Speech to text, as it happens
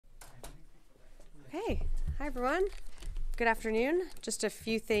Hi, everyone. Good afternoon. Just a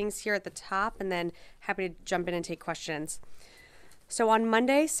few things here at the top, and then happy to jump in and take questions. So on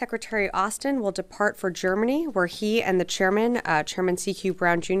Monday, Secretary Austin will depart for Germany, where he and the chairman, Chairman C.Q.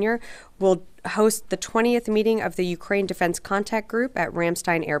 Brown Jr., will host the 20th meeting of the Ukraine Defense Contact Group at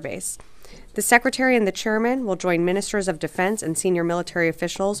Ramstein Air Base. The secretary and the chairman will join ministers of defense and senior military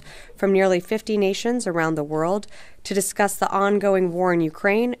officials from nearly 50 nations around the world to discuss the ongoing war in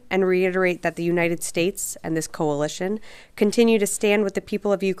Ukraine and reiterate that the United States and this coalition continue to stand with the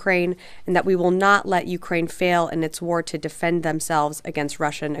people of Ukraine and that we will not let Ukraine fail in its war to defend themselves against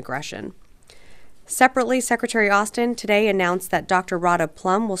Russian aggression. Separately, Secretary Austin today announced that Dr. Radha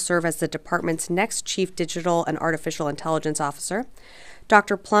Plum will serve as the department's next Chief Digital and Artificial Intelligence Officer.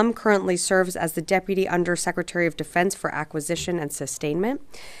 Dr. Plum currently serves as the Deputy Undersecretary of Defense for Acquisition and Sustainment,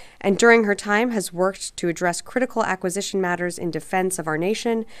 and during her time has worked to address critical acquisition matters in defense of our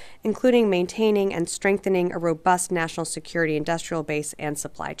nation, including maintaining and strengthening a robust national security industrial base and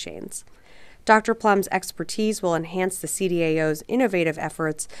supply chains. Dr. Plum's expertise will enhance the CDAO's innovative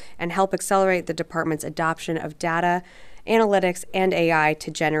efforts and help accelerate the department's adoption of data, analytics, and AI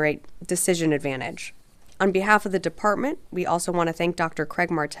to generate decision advantage. On behalf of the department, we also want to thank Dr.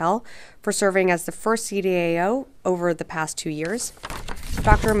 Craig Martell for serving as the first CDAO over the past 2 years.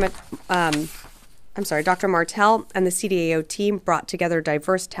 Dr. Martell and the CDAO team brought together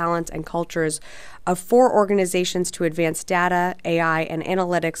diverse talents and cultures of 4 organizations to advance data, AI, and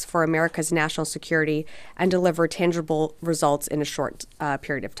analytics for America's national security and deliver tangible results in a short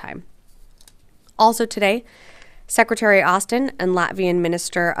period of time. Also today, Secretary Austin and Latvian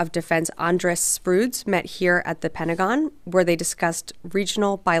Minister of Defense Andris Spruds met here at the Pentagon, where they discussed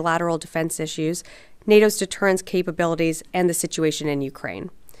regional bilateral defense issues, NATO's deterrence capabilities, and the situation in Ukraine.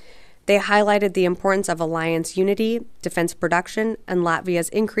 They highlighted the importance of alliance unity, defense production, and Latvia's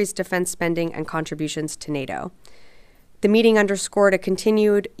increased defense spending and contributions to NATO. The meeting underscored a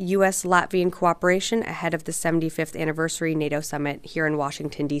continued U.S.-Latvian cooperation ahead of the 75th anniversary NATO summit here in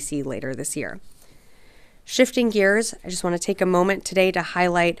Washington, D.C. later this year. Shifting gears, I just want to take a moment today to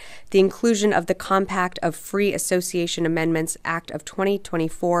highlight the inclusion of the Compact of Free Association Amendments Act of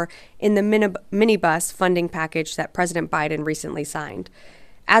 2024 in the minibus funding package that President Biden recently signed.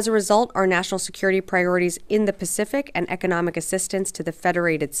 As a result, our national security priorities in the Pacific and economic assistance to the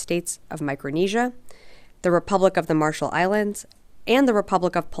Federated States of Micronesia, the Republic of the Marshall Islands, and the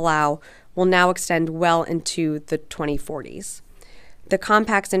Republic of Palau will now extend well into the 2040s. The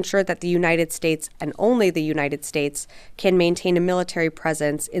compacts ensure that the United States, and only the United States, can maintain a military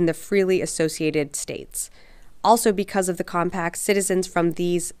presence in the freely associated states. Also, because of the compacts, citizens from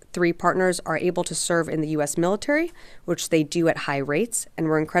these 3 partners are able to serve in the U.S. military, which they do at high rates, and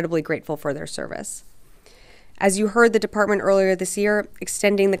we're incredibly grateful for their service. As you heard the department earlier this year,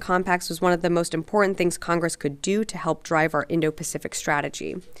 extending the compacts was one of the most important things Congress could do to help drive our Indo-Pacific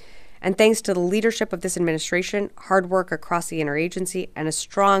strategy. And thanks to the leadership of this administration, hard work across the interagency, and a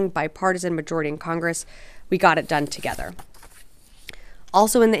strong bipartisan majority in Congress, we got it done together.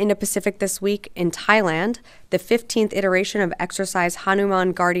 Also in the Indo-Pacific this week, in Thailand, the 15th iteration of Exercise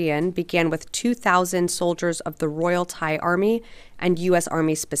Hanuman Guardian began with 2,000 soldiers of the Royal Thai Army and U.S.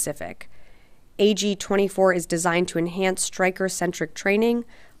 Army specific. AG-24 is designed to enhance striker-centric training,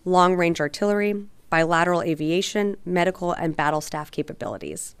 long-range artillery, bilateral aviation, medical, and battle staff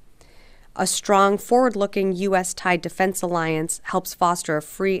capabilities. A strong, forward-looking U.S.-Thai defense alliance helps foster a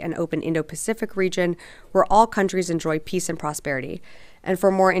free and open Indo-Pacific region where all countries enjoy peace and prosperity. And for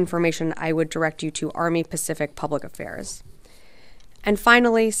more information, I would direct you to Army Pacific Public Affairs. And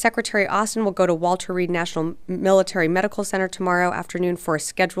finally, Secretary Austin will go to Walter Reed National Military Medical Center tomorrow afternoon for a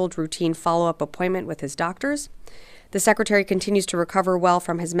scheduled routine follow-up appointment with his doctors. The Secretary continues to recover well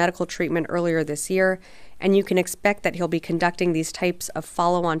from his medical treatment earlier this year, and you can expect that he'll be conducting these types of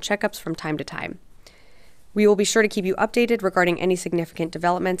follow-on checkups from time to time. We will be sure to keep you updated regarding any significant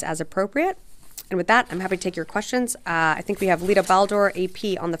developments as appropriate. And with that, I'm happy to take your questions. I think we have Lita Baldor,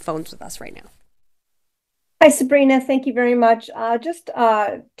 AP, on the phones with us right now. Hi, Sabrina. Thank you very much. Just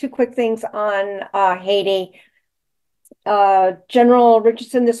 2 quick things on Haiti. General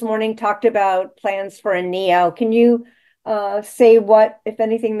Richardson this morning talked about plans for a NEO. Can you say what, if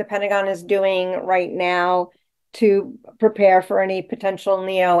anything, the Pentagon is doing right now to prepare for any potential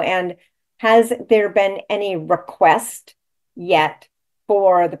NEO? And has there been any request yet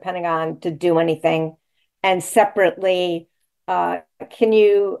for the Pentagon to do anything? And separately, can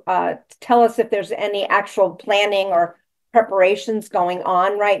you tell us if there's any actual planning or preparations going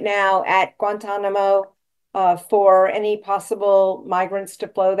on right now at Guantanamo for any possible migrants to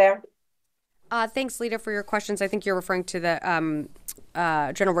flow there? Thanks, Lita, for your questions. I think you're referring to the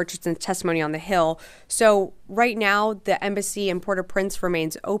General Richardson's testimony on the Hill. So right now, the embassy in Port-au-Prince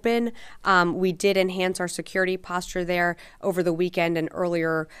remains open. We did enhance our security posture there over the weekend and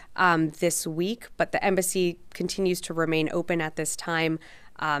earlier this week, but the embassy continues to remain open at this time.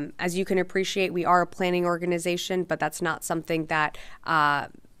 As you can appreciate, we are a planning organization, but that's not something that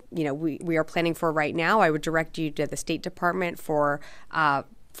we are planning for right now. I would direct you to the State Department for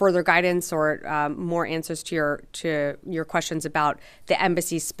further guidance or more answers to your questions about the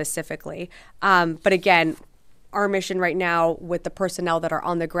embassy specifically. But again, our mission right now with the personnel that are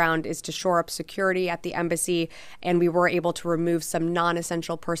on the ground is to shore up security at the embassy, and we were able to remove some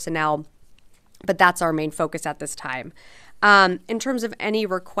non-essential personnel, but that's our main focus at this time. In terms of any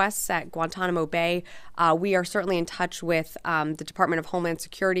requests at Guantanamo Bay, we are certainly in touch with the Department of Homeland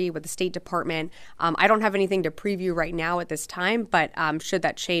Security, with the State Department. I don't have anything to preview right now at this time, but should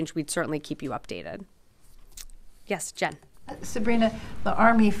that change, we'd certainly keep you updated. Yes, Jen. Sabrina, the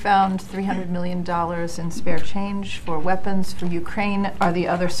Army found $300 million in spare change for weapons for Ukraine. Are the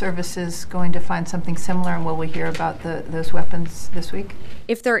other services going to find something similar, and will we hear about those weapons this week?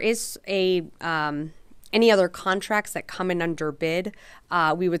 If there is any other contracts that come in under bid,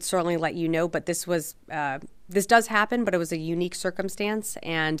 we would certainly let you know. But this does happen, but it was a unique circumstance.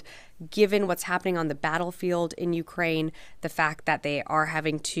 And given what's happening on the battlefield in Ukraine, the fact that they are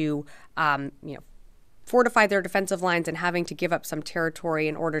having to, fortify their defensive lines and having to give up some territory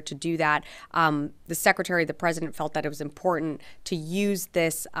in order to do that, the president felt that it was important to use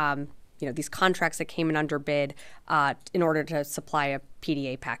this, these contracts that came in under bid in order to supply a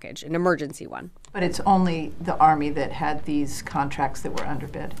PDA package, an emergency one. But it's only the Army that had these contracts that were under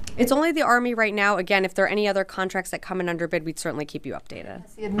bid? It's only the Army right now. Again, if there are any other contracts that come in under bid, we'd certainly keep you updated.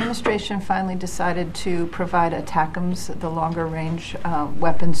 The administration finally decided to provide ATACMS, the longer range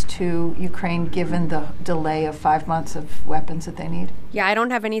weapons, to Ukraine, given the delay of 5 months of weapons that they need? Yeah, I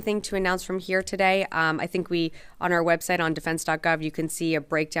don't have anything to announce from here today. I think on our website on Defense.gov, you can see a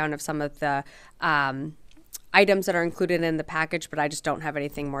breakdown of some of the items that are included in the package, but I just don't have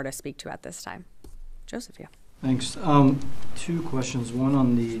anything more to speak to at this time. Joseph, yeah. Thanks. Two questions. One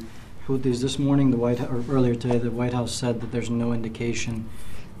on the Houthis. This morning, earlier today, the White House said that there's no indication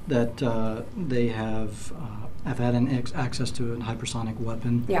that they have had access to a hypersonic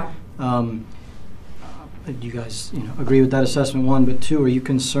weapon. Yeah. Do you guys, agree with that assessment? One, but two, are you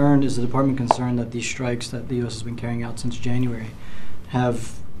concerned? Is the department concerned that these strikes that the U.S. has been carrying out since January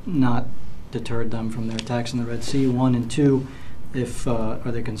have not deterred them from their attacks in the Red Sea? One, and two,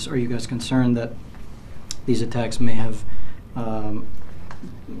 are you guys concerned that these attacks may have,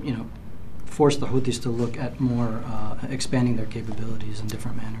 forced the Houthis to look at more expanding their capabilities in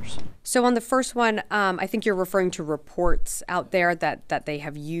different manners? So on the first one, I think you're referring to reports out there that they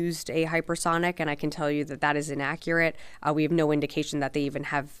have used a hypersonic, and I can tell you that is inaccurate. We have no indication that they even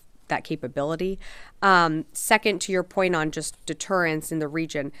have that capability. Second, to your point on just deterrence in the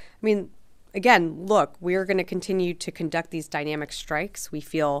region, I mean, again, look, we're going to continue to conduct these dynamic strikes. We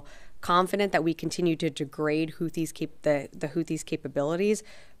feel confident that we continue to degrade the Houthis' capabilities,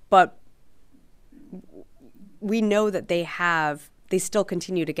 but we know that they still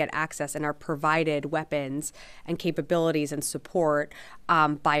continue to get access and are provided weapons and capabilities and support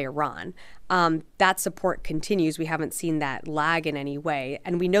by Iran. That support continues. We haven't seen that lag in any way.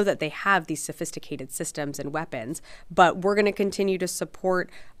 And we know that they have these sophisticated systems and weapons, but we're going to continue to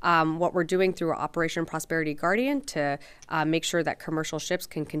support what we're doing through Operation Prosperity Guardian to make sure that commercial ships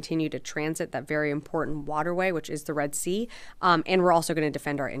can continue to transit that very important waterway, which is the Red Sea. And we're also going to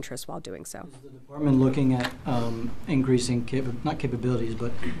defend our interests while doing so. Is the department looking at increasing, not capabilities,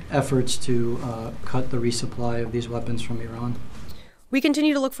 but efforts to cut the resupply of these weapons from Iran? We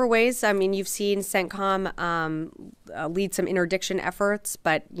continue to look for ways. I mean, you've seen CENTCOM lead some interdiction efforts,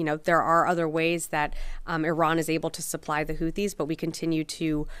 but there are other ways that Iran is able to supply the Houthis. But we continue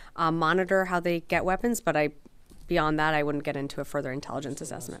to monitor how they get weapons. But beyond that, I wouldn't get into a further intelligence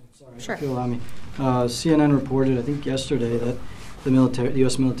assessment. Sorry, sure. If you allow me. CNN reported, I think yesterday, that the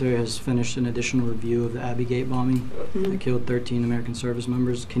U.S. military has finished an additional review of the Abbey Gate bombing that killed 13 American service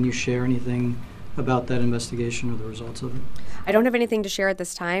members. Can you share anything about that investigation or the results of it? I don't have anything to share at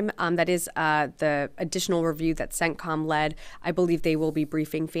this time. That is the additional review that CENTCOM led. I believe they will be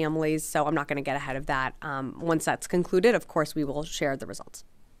briefing families, so I'm not going to get ahead of that. Once that's concluded, of course, we will share the results.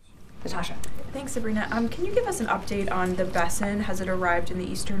 Natasha. Thanks, Sabrina. Can you give us an update on the Besson? Has it arrived in the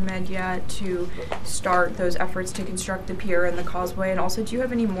Eastern Med yet to start those efforts to construct the pier and the causeway? And also, do you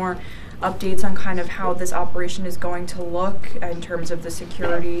have any more updates on kind of how this operation is going to look in terms of the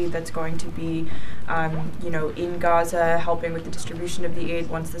security that's going to be, in Gaza, helping with the distribution of the aid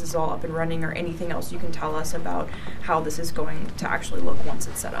once this is all up and running, or anything else you can tell us about how this is going to actually look once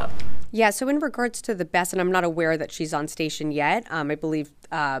it's set up? Yeah, so in regards to the Besson, I'm not aware that she's on station yet. I believe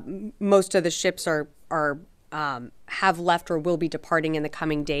most of the ships have left or will be departing in the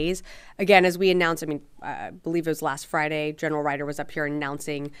coming days. Again, as we announced, I believe it was last Friday, General Ryder was up here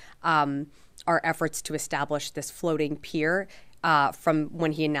announcing our efforts to establish this floating pier. From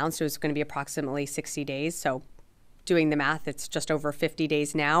when he announced it was going to be approximately 60 days. So doing the math, it's just over 50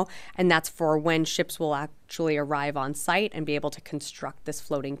 days now. And that's for when ships will actually arrive on site and be able to construct this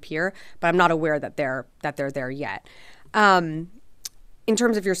floating pier. But I'm not aware that they're there yet. In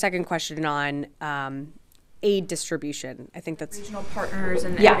terms of your second question on aid distribution, I think that's regional partners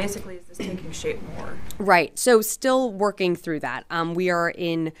and basically is this taking shape more? Right. So still working through that. We are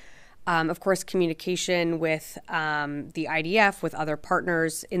in, of course, communication with the IDF, with other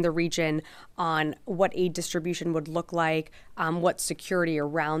partners in the region on what aid distribution would look like, what security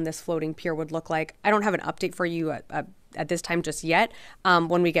around this floating pier would look like. I don't have an update for you at this time just yet.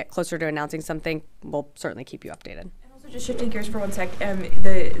 When we get closer to announcing something, we'll certainly keep you updated. Just shifting gears for 1 sec,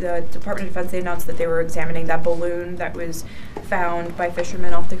 the Department of Defense, they announced that they were examining that balloon that was found by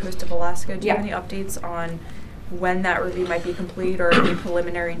fishermen off the coast of Alaska. Do you have any updates on when that review might be complete, or any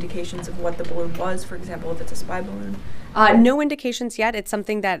preliminary indications of what the balloon was, for example, if it's a spy balloon? No indications yet. It's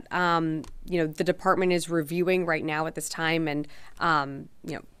something that the department is reviewing right now at this time, and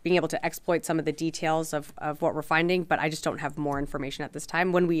being able to exploit some of the details of what we're finding. But I just don't have more information at this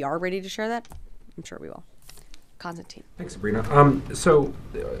time. When we are ready to share that, I'm sure we will. Constantine. Thanks, Sabrina. So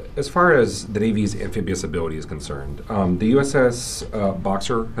as far as the Navy's amphibious ability is concerned, the USS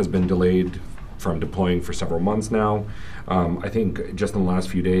Boxer has been delayed from deploying for several months now. I think just in the last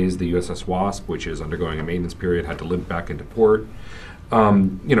few days, the USS Wasp, which is undergoing a maintenance period, had to limp back into port.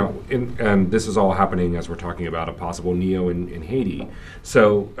 And this is all happening as we're talking about a possible NEO in Haiti.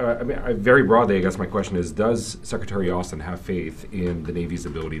 So, very broadly, I guess my question is, does Secretary Austin have faith in the Navy's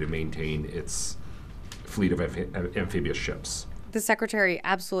ability to maintain its fleet of amphibious ships? The Secretary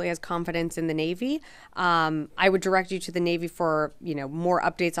absolutely has confidence in the Navy. I would direct you to the Navy for more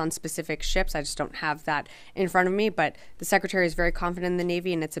updates on specific ships. I just don't have that in front of me. But the Secretary is very confident in the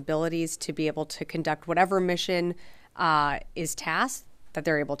Navy and its abilities to be able to conduct whatever mission is tasked, that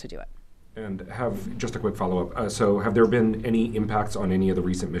they're able to do it. And just a quick follow-up. So have there been any impacts on any of the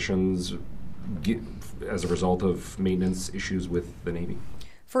recent missions as a result of maintenance issues with the Navy?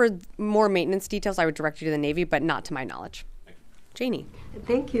 For more maintenance details, I would direct you to the Navy, but not to my knowledge. Janie.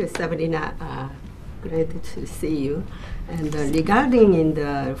 Thank you, Sabrina. Great to see you. And regarding in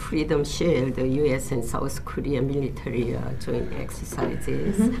the Freedom Shield, the U.S. and South Korea military joint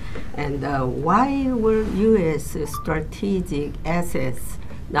exercises, and why were U.S. strategic assets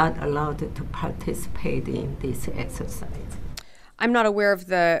not allowed to participate in this exercise? I'm not aware of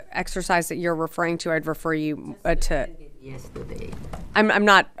the exercise that you're referring to. I'd refer you to. Yesterday. I'm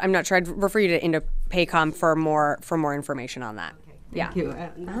not sure. I'd refer you to Indo-PACOM for more information on that. Okay. Thank you.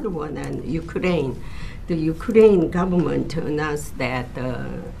 Another one on Ukraine. The Ukraine government announced that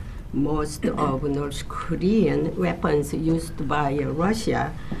most of North Korean weapons used by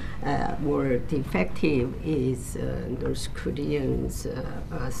Russia were defective. Is North Koreans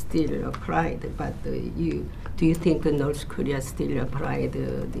still applied? But do you think North Korea still applied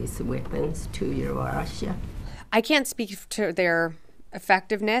these weapons to Russia? I can't speak to their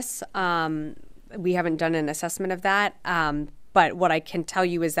effectiveness. We haven't done an assessment of that. But what I can tell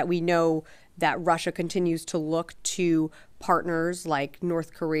you is that we know that Russia continues to look to partners like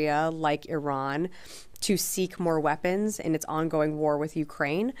North Korea, like Iran, to seek more weapons in its ongoing war with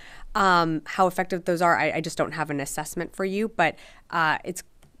Ukraine. How effective those are, I just don't have an assessment for you. But it's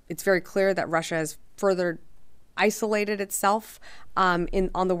very clear that Russia has further isolated itself on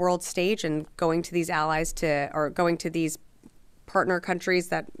the world stage, and going to these going to these partner countries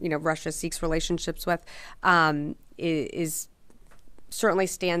that Russia seeks relationships with is certainly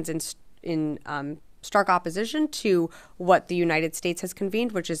stands in stark opposition to what the United States has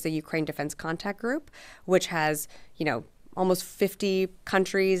convened, which is the Ukraine Defense Contact Group, which has almost 50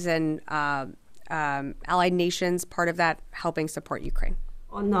 countries and allied nations part of that helping support Ukraine.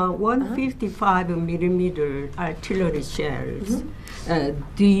 On 155 millimeter artillery shells,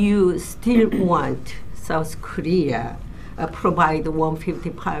 do you still want South Korea provide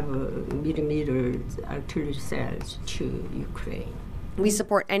 155 millimeter artillery shells to Ukraine? We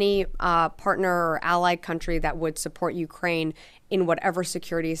support any partner or allied country that would support Ukraine in whatever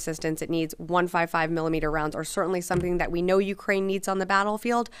security assistance it needs. 155 millimeter rounds are certainly something that we know Ukraine needs on the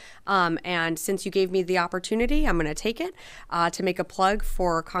battlefield. And since you gave me the opportunity, I'm going to take it to make a plug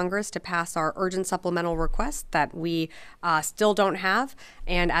for Congress to pass our urgent supplemental request that we still don't have.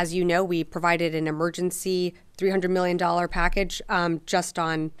 And as you know, we provided an emergency $300 million package just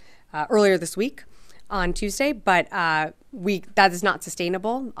on earlier this week on Tuesday, but that is not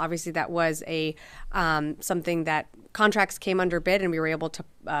sustainable. Obviously, that was a something that contracts came under bid, and we were able to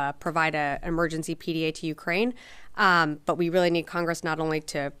provide an emergency PDA to Ukraine. But we really need Congress not only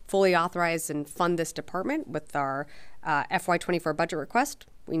to fully authorize and fund this department with our FY24 budget request,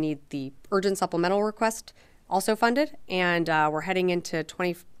 we need the urgent supplemental request also funded, and we're heading into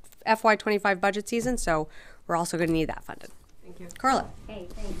FY25 budget season, so we're also going to need that funded. Thank you. Carla. Hey,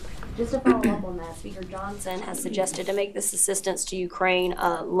 thanks. Just to follow up on that, Speaker Johnson has suggested to make this assistance to Ukraine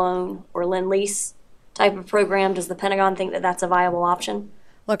a loan or lend-lease type of program. Does the Pentagon think that that's a viable option?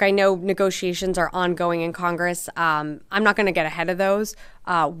 Look, I know negotiations are ongoing in Congress. I'm not going to get ahead of those.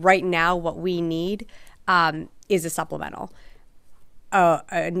 Right now, what we need is a supplemental.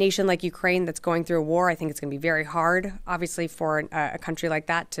 A nation like Ukraine that's going through a war, I think it's going to be very hard, obviously, for a country like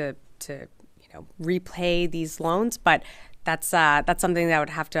that to repay these loans. But that's something that would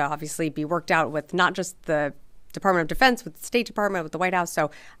have to obviously be worked out with not just the Department of Defense, with the State Department, with the White House.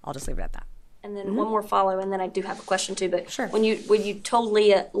 So I'll just leave it at that. And then one more follow, and then I do have a question too. But sure. When you told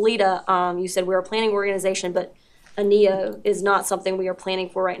Lita, you said we're a planning organization, but a NEO is not something we are planning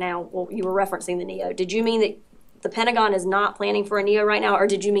for right now. Well, you were referencing the NEO. Did you mean that the Pentagon is not planning for a NEO right now, or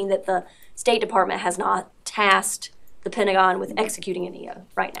did you mean that the State Department has not tasked the Pentagon with executing a NEO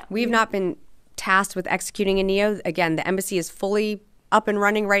right now? We've not been tasked with executing a NEO. Again, the embassy is fully up and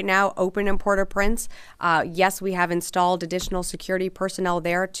running right now, open in Port-au-Prince. Yes, we have installed additional security personnel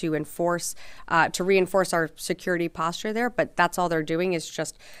there to reinforce our security posture there, but that's all they're doing is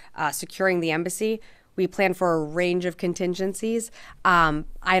just securing the embassy. We plan for a range of contingencies. I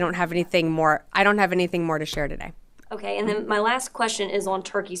don't have anything more to share today. Okay, and then my last question is on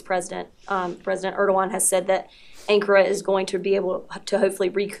Turkey's president. President Erdogan has said that Ankara is going to be able to hopefully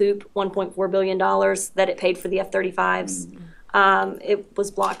recoup $1.4 billion that it paid for the F-35s. It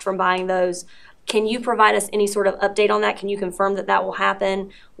was blocked from buying those. Can you provide us any sort of update on that? Can you confirm that that will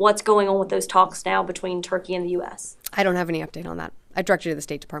happen? What's going on with those talks now between Turkey and the U.S.? I don't have any update on that. I direct you to the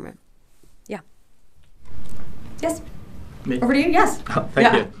State Department. Yeah. Yes. Me? Over to you. Yes.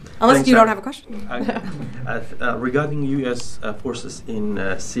 Thank you. Unless Thanks, you don't have a question. Regarding U.S. Forces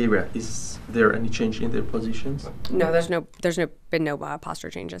in Syria, is there any change in their positions? No, there's been no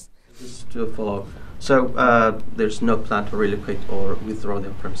posture changes. Just to follow, so there's no plan to relocate or withdraw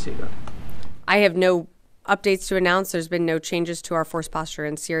them from Syria? I have no updates to announce. There's been no changes to our force posture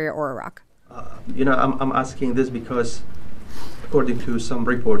in Syria or Iraq. I'm asking this because, according to some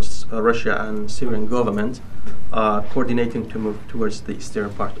reports, Russia and Syrian government are coordinating to move towards the eastern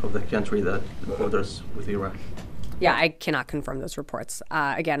part of the country that borders with Iran. Yeah, I cannot confirm those reports.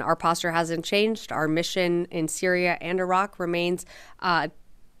 Again, our posture hasn't changed. Our mission in Syria and Iraq remains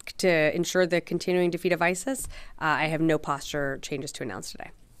to ensure the continuing defeat of ISIS. I have no posture changes to announce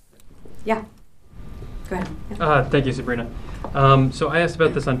today. Yeah. Go ahead. Thank you, Sabrina. So I asked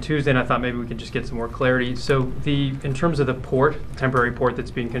about this on Tuesday, and I thought maybe we could just get some more clarity. So in terms of the port, temporary port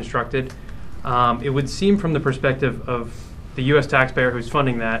that's being constructed, it would seem from the perspective of the U.S. taxpayer who's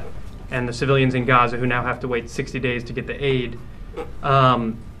funding that and the civilians in Gaza who now have to wait 60 days to get the aid,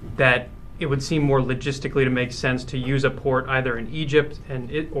 that it would seem more logistically to make sense to use a port either in Egypt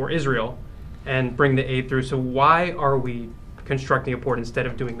or Israel and bring the aid through. So why are we constructing a port instead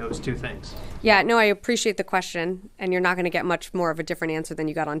of doing those two things? Yeah, no, I appreciate the question, and you're not going to get much more of a different answer than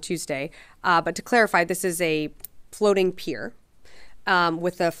you got on Tuesday. But to clarify, this is a floating pier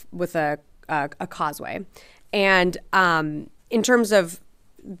with a causeway, and in terms of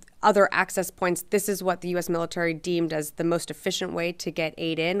other access points, this is what the U.S. military deemed as the most efficient way to get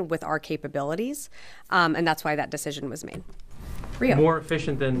aid in with our capabilities, and that's why that decision was made. Rio. More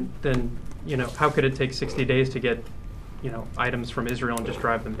efficient than how could it take 60 days to get items from Israel and just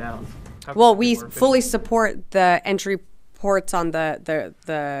drive them down? Well, we fully support the entry ports on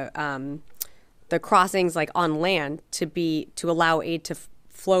the crossings like on land to allow aid to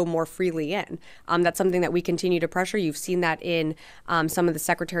flow more freely in. That's something that we continue to pressure. You've seen that in some of the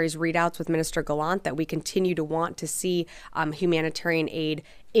Secretary's readouts with Minister Gallant, that we continue to want to see humanitarian aid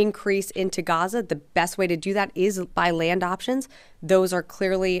increase into Gaza. The best way to do that is by land options. Those are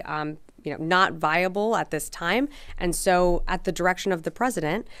clearly not viable at this time. And so at the direction of the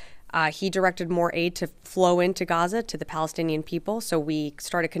president, he directed more aid to flow into Gaza to the Palestinian people. So we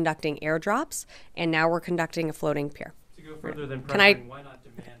started conducting airdrops, and now we're conducting a floating pier. To go further than pressuring, why not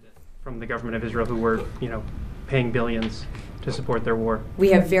demand it from the government of Israel, who were, paying billions to support their war?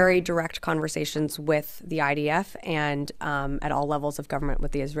 We have very direct conversations with the IDF and at all levels of government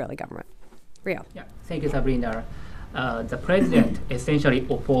with the Israeli government. Rio. Yeah, thank you, Sabrina. The president essentially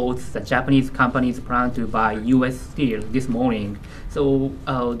opposed the Japanese company's plan to buy U.S. steel this morning. So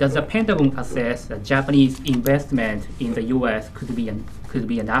does the Pentagon assess that Japanese investment in the U.S. could be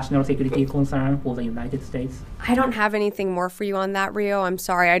a national security concern for the United States? I don't have anything more for you on that, Rio. I'm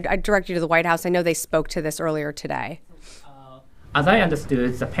sorry. I direct you to the White House. I know they spoke to this earlier today. As I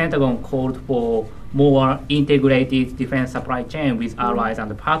understood, the Pentagon called for more integrated defense supply chain with allies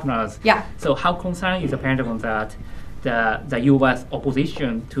and partners. Yeah. So how concerned is the Pentagon that the U.S.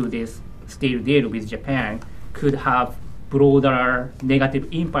 opposition to this steel deal with Japan could have broader negative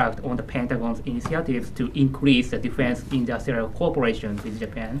impact on the Pentagon's initiatives to increase the defense industrial cooperation with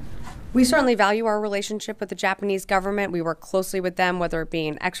Japan? We certainly value our relationship with the Japanese government. We work closely with them, whether it be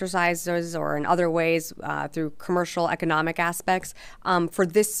in exercises or in other ways through commercial, economic aspects. For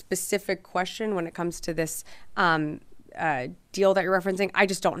this specific question, when it comes to this deal that you're referencing, I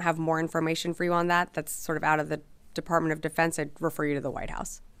just don't have more information for you on that. That's sort of out of the Department of Defense. I'd refer you to the White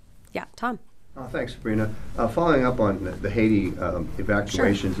House. Yeah, Tom. Thanks, Sabrina. Following up on the Haiti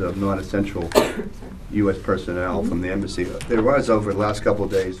evacuations of non-essential U.S. personnel from the embassy, there was over the last couple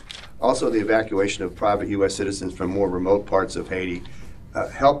of days also the evacuation of private U.S. citizens from more remote parts of Haiti,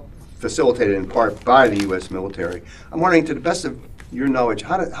 helped facilitated in part by the U.S. military. I'm wondering, to the best of your knowledge,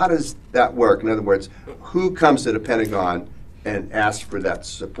 how does that work? In other words, who comes to the Pentagon and asks for that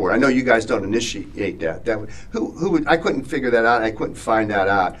support? I know you guys don't initiate that. Who would? I couldn't figure that out. I couldn't find that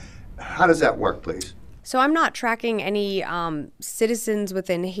out. How does that work, please? So I'm not tracking any citizens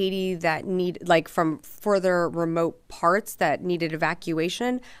within Haiti that need, like from further remote parts that needed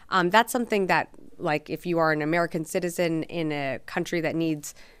evacuation. That's something that, like, if you are an American citizen in a country that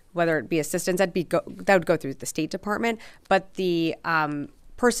needs, whether it be assistance, that would go through the State Department. But the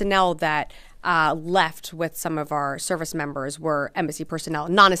personnel that left with some of our service members were embassy personnel,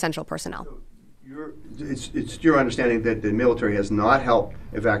 non-essential personnel. It's your understanding that the military has not helped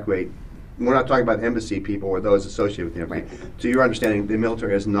evacuate. We're not talking about embassy people or those associated with the embassy. Right. So your understanding, the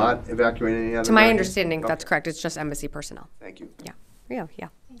military has not evacuated any other? To my understanding, that's correct. It's just embassy personnel. Thank you. Yeah. Rio, yeah.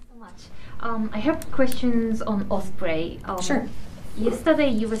 Thanks so much. I have questions on Osprey. Sure. Yesterday,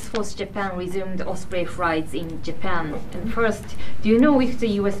 U.S. Force Japan resumed Osprey flights in Japan. And first, do you know if the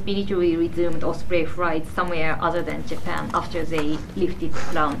U.S. military resumed Osprey flights somewhere other than Japan after they lifted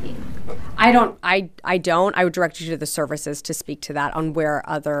grounding? I don't. I would direct you to the services to speak to that on where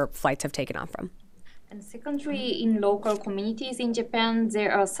other flights have taken off from. And secondly, in local communities in Japan,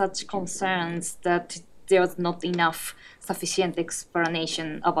 there are such concerns that there's not enough sufficient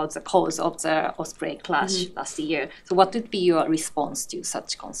explanation about the cause of the Osprey crash last year. So what would be your response to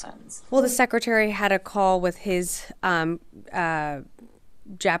such concerns? Well, the secretary had a call with his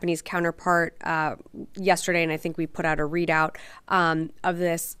Japanese counterpart yesterday, and I think we put out a readout of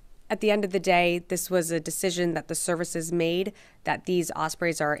this. At the end of the day, this was a decision that the services made that these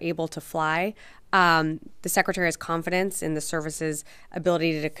Ospreys are able to fly. The secretary has confidence in the service's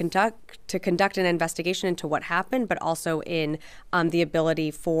ability to conduct an investigation into what happened, but also in the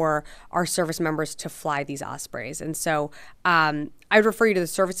ability for our service members to fly these Ospreys. And so I would refer you to the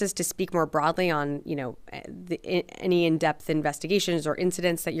services to speak more broadly on, any in-depth investigations or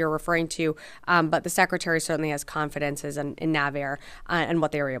incidents that you're referring to. But the secretary certainly has confidence in NAVAIR and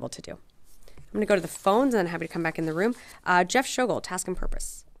what they were able to do. I'm going to go to the phones, and I'm happy to come back in the room. Jeff Shogel, Task and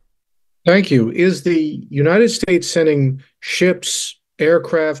Purpose. Thank you. Is the United States sending ships,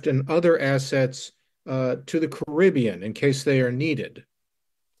 aircraft, and other assets to the Caribbean in case they are needed?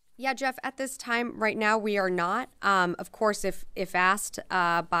 Yeah, Jeff, at this time, right now, we are not. Of course, if asked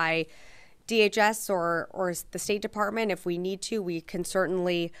by DHS or the State Department, if we need to, we can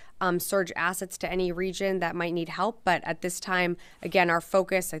certainly surge assets to any region that might need help. But at this time, again, our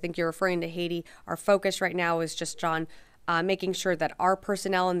focus, I think you're referring to Haiti, our focus right now is just on making sure that our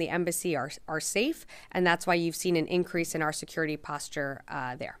personnel in the embassy are safe, and that's why you've seen an increase in our security posture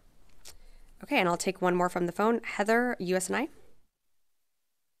there. Okay, and I'll take one more from the phone. Heather, USNI.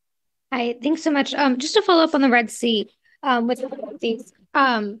 Hi, thanks so much. Just to follow up on the Red Sea with the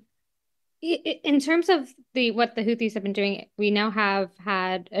Houthis. In terms of what the Houthis have been doing, we now have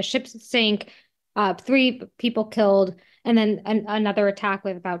had a ship sink 3 people killed, and then another attack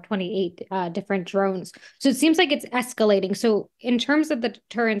with about 28 different drones. So it seems like it's escalating. So in terms of the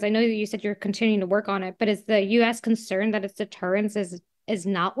deterrence, I know that you said you're continuing to work on it, but is the U.S. concerned that its deterrence is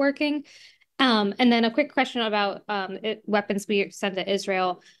not working? And then a quick question about weapons we send to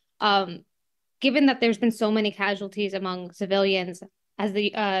Israel. Given that there's been so many casualties among civilians, as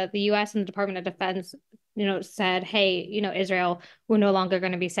the U.S. and the Department of Defense, said, hey, Israel, we're no longer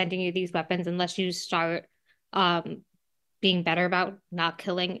going to be sending you these weapons unless you start being better about not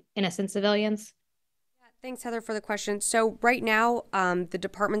killing innocent civilians. Thanks, Heather, for the question. So right now, the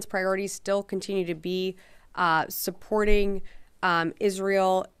department's priorities still continue to be supporting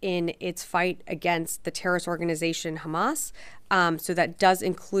Israel in its fight against the terrorist organization Hamas. So that does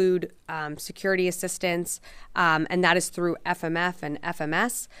include security assistance, and that is through FMF and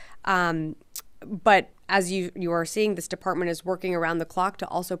FMS. But as you are seeing, this department is working around the clock to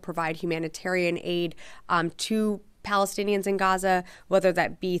also provide humanitarian aid to Palestinians in Gaza, whether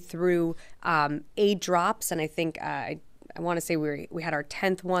that be through aid drops. And I think I want to say we had our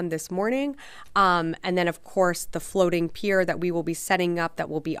 10th one this morning. And then, of course, the floating pier that we will be setting up that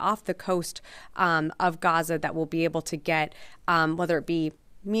will be off the coast of Gaza that will be able to get, whether it be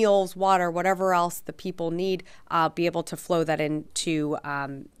meals, water, whatever else the people need, be able to flow that into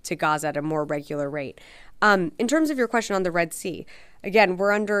to Gaza at a more regular rate. In terms of your question on the Red Sea, again,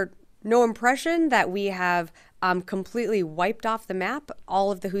 we're under no impression that we have completely wiped off the map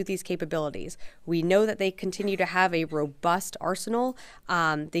all of the Houthis' capabilities. We know that they continue to have a robust arsenal.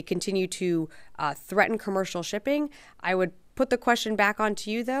 They continue to threaten commercial shipping. I would put the question back onto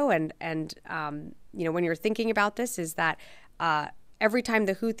you, though, and when you're thinking about this, is that every time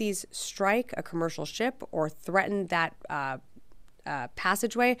the Houthis strike a commercial ship or threaten that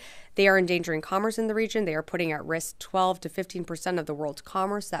passageway, they are endangering commerce in the region. They are putting at risk 12 to 15% of the world's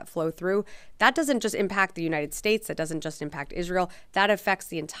commerce that flow through. That doesn't just impact the United States. That doesn't just impact Israel. That affects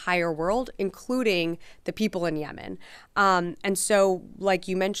the entire world, including the people in Yemen. And so, like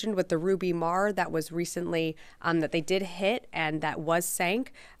you mentioned with the Ruby Mar that was recently, that they did hit and that was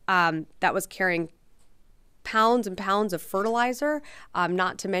sank, that was carrying pounds and pounds of fertilizer,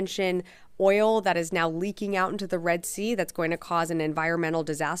 not to mention oil that is now leaking out into the Red Sea that's going to cause an environmental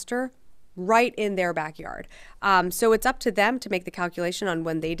disaster right in their backyard. So it's up to them to make the calculation on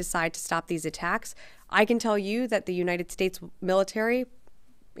when they decide to stop these attacks. I can tell you that the United States military,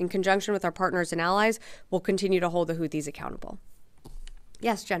 in conjunction with our partners and allies, will continue to hold the Houthis accountable.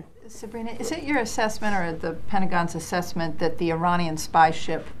 Yes, Jen. Sabrina, is it your assessment or the Pentagon's assessment that the Iranian spy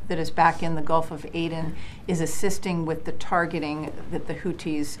ship that is back in the Gulf of Aden is assisting with the targeting that the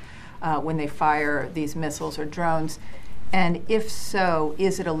Houthis, when they fire these missiles or drones? And if so,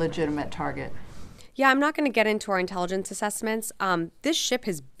 is it a legitimate target? Yeah, I'm not going to get into our intelligence assessments. This ship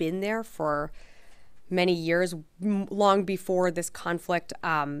has been there for many years, long before this conflict,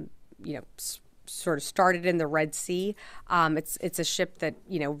 sort of started in the Red Sea. It's a ship that,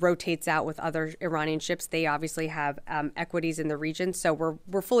 rotates out with other Iranian ships. They obviously have equities in the region, so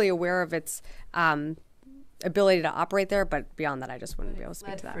we're fully aware of its ability to operate there, but beyond that, I just wouldn't be able to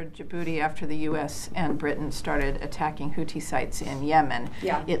speak to that. For Djibouti, after the U.S. and Britain started attacking Houthi sites in Yemen,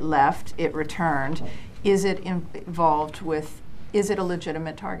 it left, it returned. Is it involved with, is it a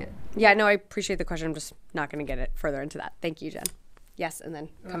legitimate target? Yeah, no, I appreciate the question. I'm just not going to get it further into that. Thank you, Jen. Yes, and then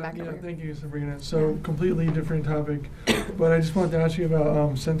come back over here. Thank you, Sabrina. So completely different topic, but I just wanted to ask you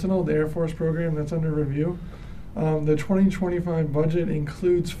about Sentinel, the Air Force program that's under review. The 2025 budget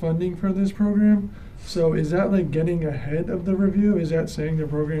includes funding for this program. So is that like getting ahead of the review? Is that saying the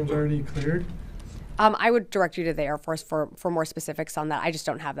program's already cleared? I would direct you to the Air Force for more specifics on that. I just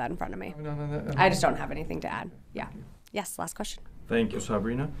don't have that in front of me. I just don't have anything to add. Yeah. Yes, last question. Thank you,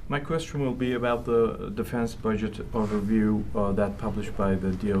 Sabrina. My question will be about the defense budget overview that published by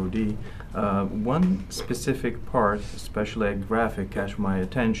the DoD. One specific part, especially a graphic, catch my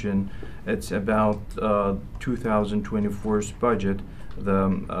attention. It's about 2024's budget,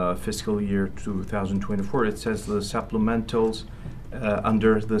 the fiscal year 2024. It says the supplementals.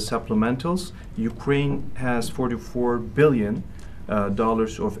 Under the supplementals, Ukraine has $44 billion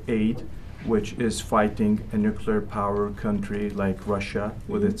of aid, which is fighting a nuclear power country like Russia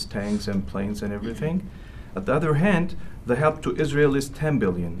with its tanks and planes and everything. On the other hand, the help to Israel is $10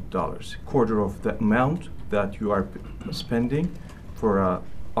 billion, quarter of the amount that you are spending for an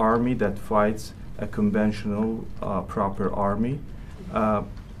army that fights a conventional, proper army.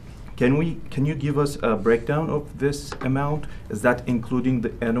 Can you give us a breakdown of this amount? Is that including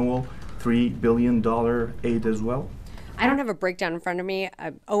the annual $3 billion aid as well? I don't have a breakdown in front of me.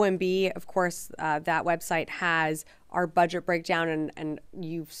 OMB, of course, that website has our budget breakdown, and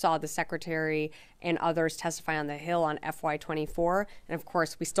you saw the secretary and others testify on the Hill on FY24. And of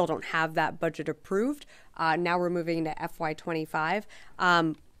course, we still don't have that budget approved. Now we're moving to FY25.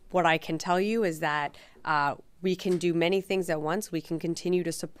 What I can tell you is that we can do many things at once. We can continue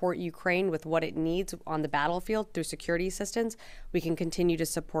to support Ukraine with what it needs on the battlefield through security assistance. We can continue to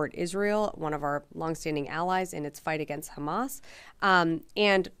support Israel, one of our longstanding allies, in its fight against Hamas.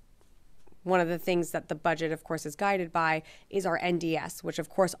 And one of the things that the budget, of course, is guided by is our NDS, which, of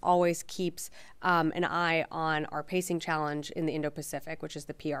course, always keeps an eye on our pacing challenge in the Indo-Pacific, which is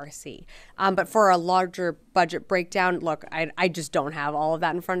the PRC. But for a larger budget breakdown, look, I just don't have all of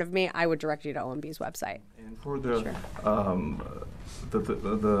that in front of me. I would direct you to OMB's website. And for the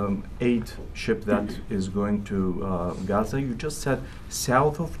aid ship that is going to Gaza, you just said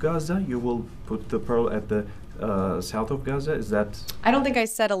south of Gaza. You will put the Pearl at the south of Gaza. Is that? I don't think I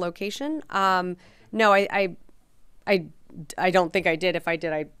said a location. No, I don't think I did. If I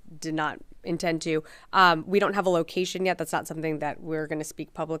did, I did not intend to. We don't have a location yet. That's not something that we're going to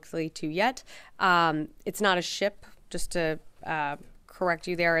speak publicly to yet. It's not a ship. Just to correct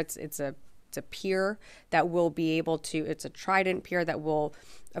you there, it's a pier that will be able to. It's a Trident pier that will,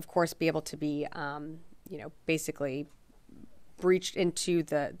 of course, be able to be, basically breached into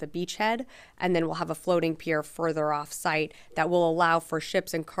the beachhead, and then we'll have a floating pier further off site that will allow for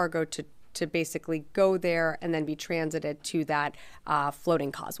ships and cargo to basically go there and then be transited to that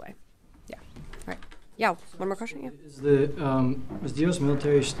floating causeway. Yeah. All right. Yeah. One more question. Yeah. Is the U.S.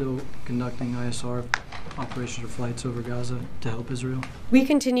 military still conducting ISR operations or flights over Gaza to help Israel? We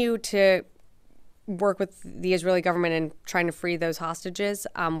continue to work with the Israeli government in trying to free those hostages.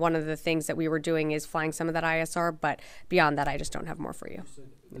 One of the things that we were doing is flying some of that ISR, but beyond that, I just don't have more for you.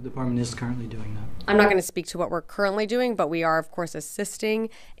 The department is currently doing that. I'm not going to speak to what we're currently doing, but we are, of course, assisting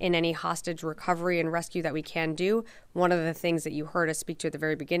in any hostage recovery and rescue that we can do. One of the things that you heard us speak to at the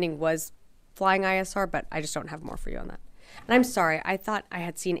very beginning was flying ISR, but I just don't have more for you on that. And I'm sorry, I thought I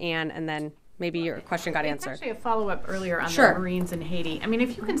had seen Anne, and then maybe your question got answered. Actually, a follow-up earlier on Sure. the Marines in Haiti. I mean,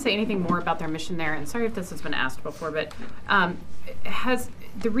 if you can say anything more about their mission there, and sorry if this has been asked before, but has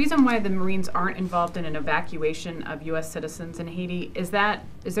the reason why the Marines aren't involved in an evacuation of U.S. citizens in Haiti, is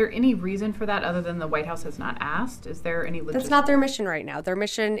there any reason for that other than the White House has not asked? Is there any That's not their mission right now. Their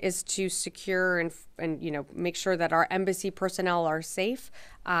mission is to secure and make sure that our embassy personnel are safe.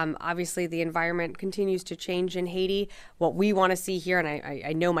 Obviously, the environment continues to change in Haiti. What we want to see here, and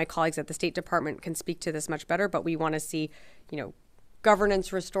I know my colleagues at the State Department can speak to this much better, but we want to see,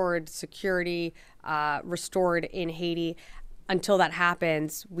 governance restored, security restored in Haiti. Until that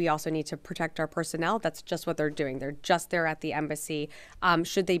happens, we also need to protect our personnel. That's just what they're doing. They're just there at the embassy.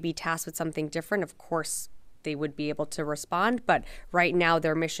 Should they be tasked with something different, of course, they would be able to respond. But right now,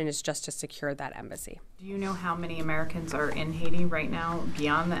 their mission is just to secure that embassy. Do you know how many Americans are in Haiti right now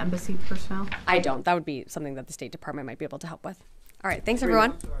beyond the embassy personnel? I don't. That would be something that the State Department might be able to help with. All right. Thanks,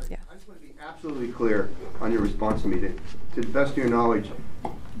 everyone. Yeah. I just want to be absolutely clear on your response to me. To the best of your knowledge,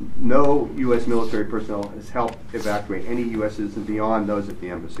 no U.S. military personnel has helped evacuate any U.S. citizen beyond those at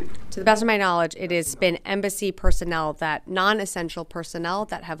the embassy. To the best of my knowledge, it has been embassy personnel, that non-essential personnel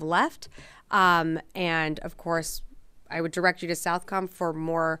that have left. And of course, I would direct you to Southcom for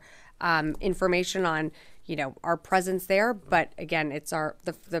more information on, our presence there. But again, it's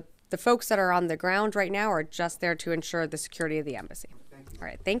the folks that are on the ground right now are just there to ensure the security of the embassy. All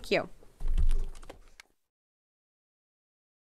right. Thank you.